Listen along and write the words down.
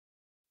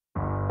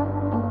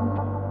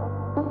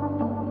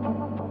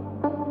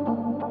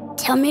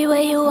Tell me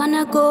where you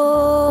wanna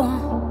go.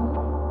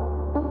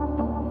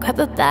 Grab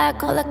a bag,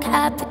 call a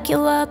cab, pick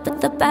you up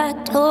at the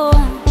back door.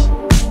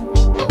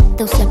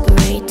 They'll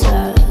separate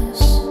us,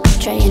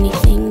 try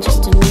anything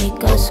just to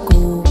make us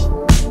go.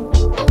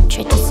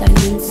 Try to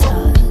silence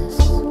us,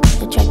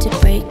 they try to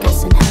break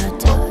us and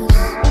hurt us.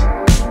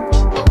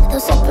 They'll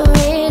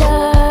separate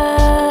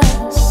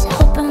us,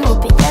 hoping we'll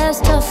be theirs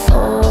to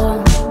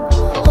fall.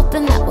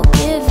 Hoping that we'll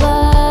give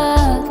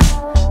up,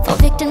 fall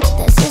victim to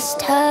their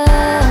system.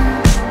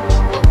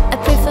 I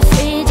pray for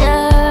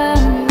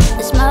freedom,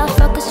 these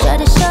motherfuckers try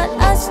to shut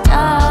us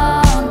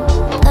down,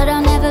 but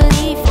I'll never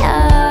leave ya.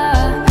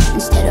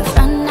 Instead of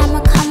run, I'ma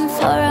come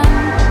for 'em.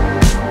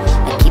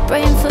 I keep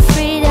praying for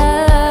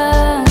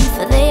freedom,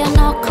 for they are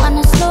not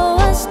gonna slow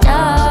us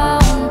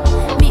down.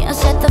 Meet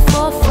us at the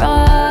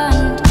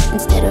forefront,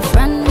 instead of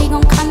run, we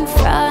gon'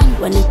 confront.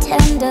 When a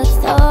tender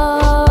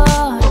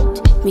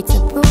thought meets a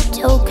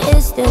brutal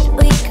kiss that